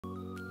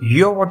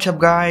Yo, what's up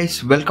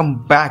guys,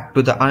 welcome back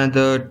to the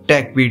another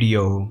tech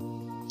video.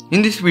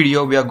 In this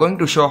video we are going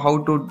to show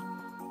how to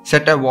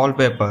set a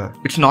wallpaper.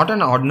 It's not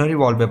an ordinary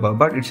wallpaper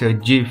but it's a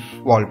GIF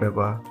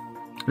wallpaper.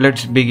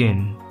 Let's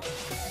begin.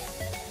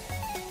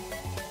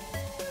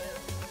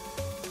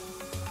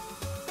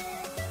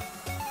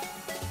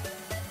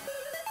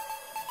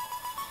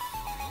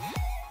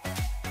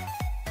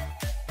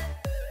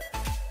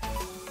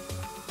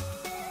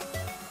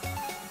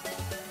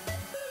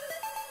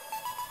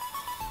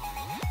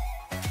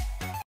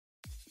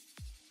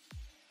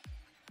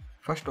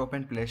 First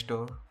open Play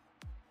Store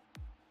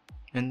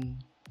and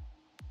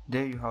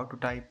there you have to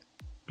type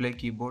play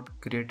keyboard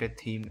create a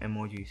theme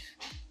emojis.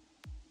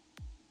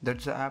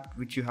 That's the app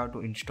which you have to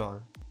install.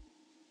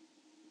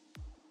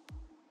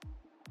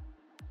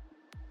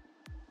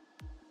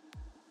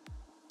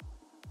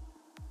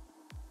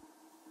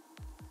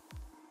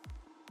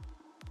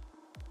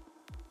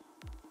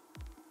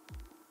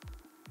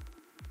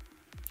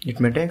 It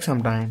may take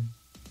some time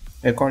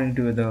according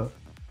to the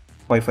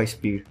Wi-Fi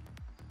speed.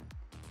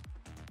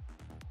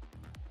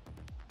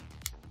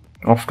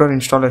 After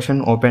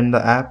installation, open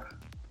the app,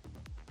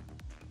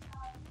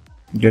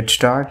 get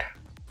start.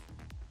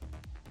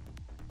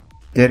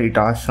 There it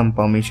asks some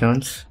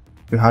permissions.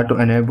 You have to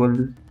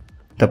enable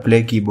the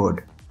play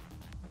keyboard.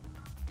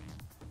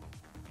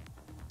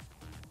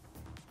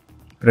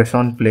 Press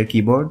on play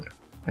keyboard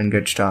and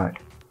get start.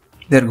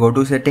 There go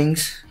to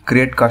settings,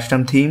 create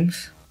custom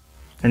themes,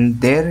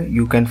 and there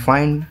you can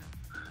find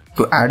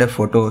to add a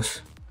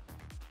photos.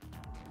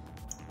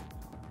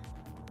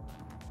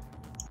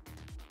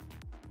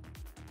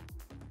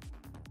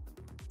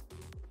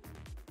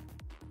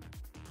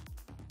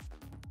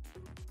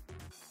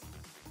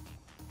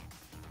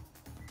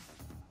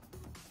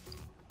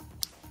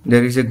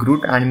 There is a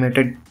Groot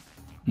animated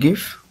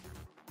GIF.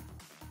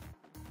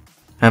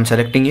 I am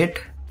selecting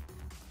it.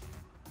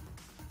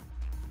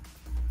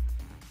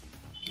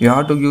 You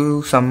have to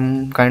give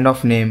some kind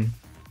of name.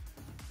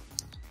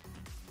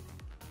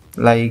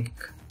 Like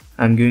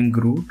I am giving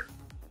Groot.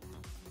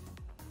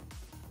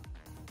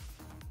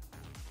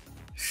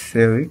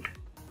 Save it.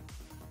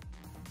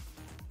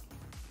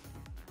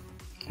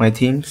 My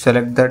theme,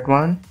 select that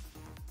one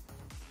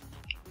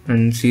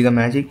and see the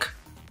magic.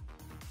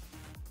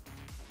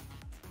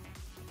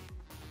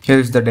 Here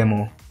is the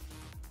demo.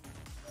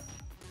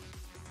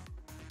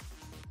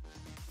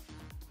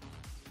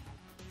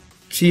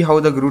 See how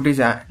the Groot is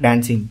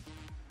dancing.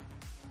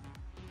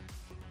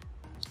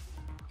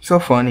 So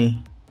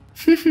funny.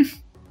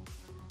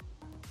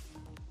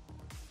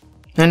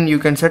 And you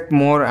can set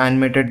more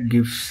animated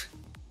GIFs.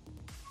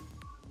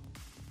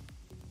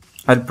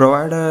 I'll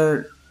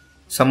provide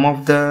some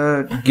of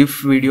the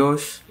GIF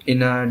videos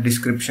in a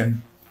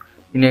description,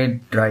 in a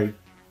drive.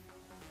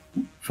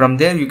 From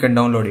there you can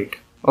download it.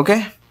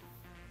 Okay?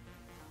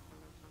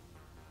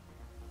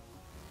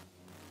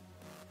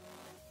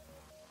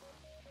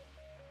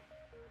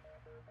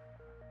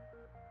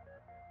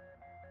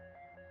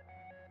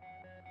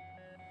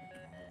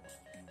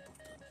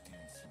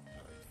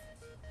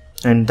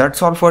 And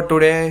that's all for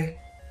today.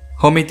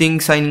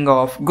 HOMIthing signing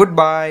off.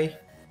 Goodbye.